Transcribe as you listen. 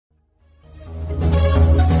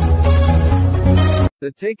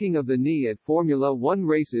The taking of the knee at Formula One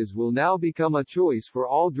races will now become a choice for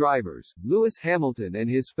all drivers. Lewis Hamilton and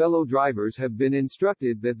his fellow drivers have been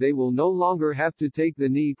instructed that they will no longer have to take the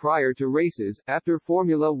knee prior to races, after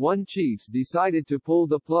Formula One chiefs decided to pull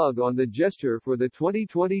the plug on the gesture for the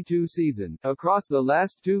 2022 season. Across the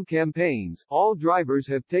last two campaigns, all drivers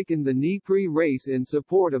have taken the knee pre-race in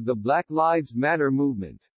support of the Black Lives Matter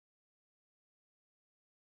movement.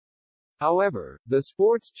 However, the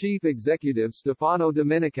sports chief executive Stefano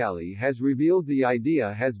Domenicali has revealed the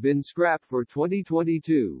idea has been scrapped for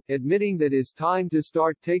 2022, admitting that it's time to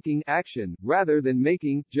start taking action, rather than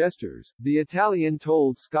making gestures. The Italian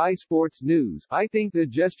told Sky Sports News, "I think the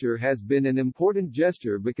gesture has been an important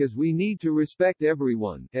gesture because we need to respect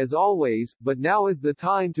everyone, as always, but now is the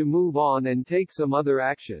time to move on and take some other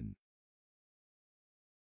action."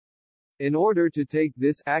 In order to take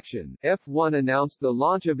this action, F1 announced the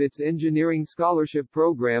launch of its engineering scholarship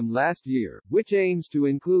program last year, which aims to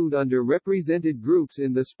include underrepresented groups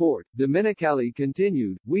in the sport. Domenicali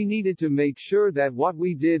continued, "We needed to make sure that what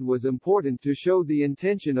we did was important to show the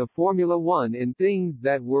intention of Formula One in things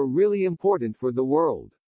that were really important for the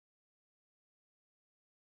world.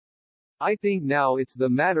 I think now it's the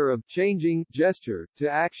matter of changing gesture to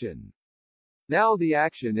action. Now the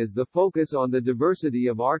action is the focus on the diversity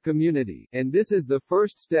of our community, and this is the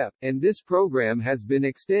first step, and this program has been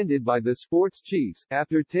extended by the sports chiefs,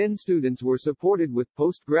 after 10 students were supported with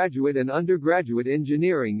postgraduate and undergraduate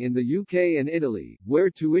engineering in the UK and Italy, where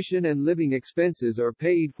tuition and living expenses are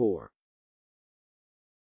paid for."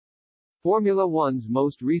 Formula One's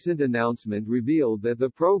most recent announcement revealed that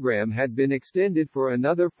the program had been extended for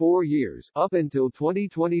another 4 years, up until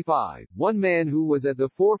 2025. One man who was at the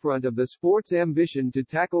forefront of the sport's ambition to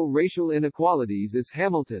tackle racial inequalities is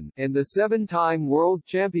Hamilton, and the 7-time world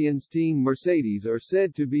champions team Mercedes are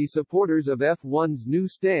said to be supporters of F1's new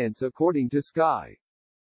stance, according to Sky.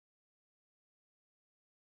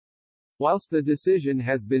 Whilst the decision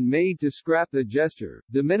has been made to scrap the gesture,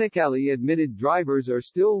 Domenicali admitted drivers are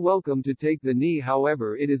still welcome to take the knee.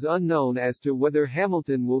 However, it is unknown as to whether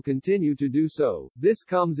Hamilton will continue to do so. This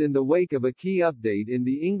comes in the wake of a key update in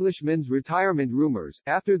the Englishman's retirement rumors,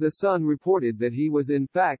 after The Sun reported that he was in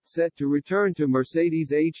fact set to return to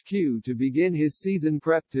Mercedes HQ to begin his season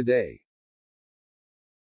prep today.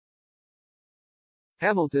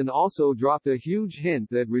 Hamilton also dropped a huge hint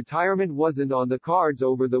that retirement wasn't on the cards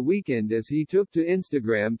over the weekend, as he took to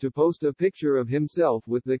Instagram to post a picture of himself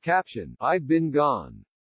with the caption, "I've been gone.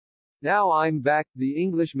 Now I'm back." The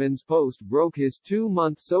Englishman's post broke his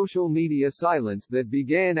 2-month social media silence that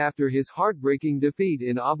began after his heartbreaking defeat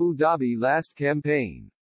in Abu Dhabi last campaign.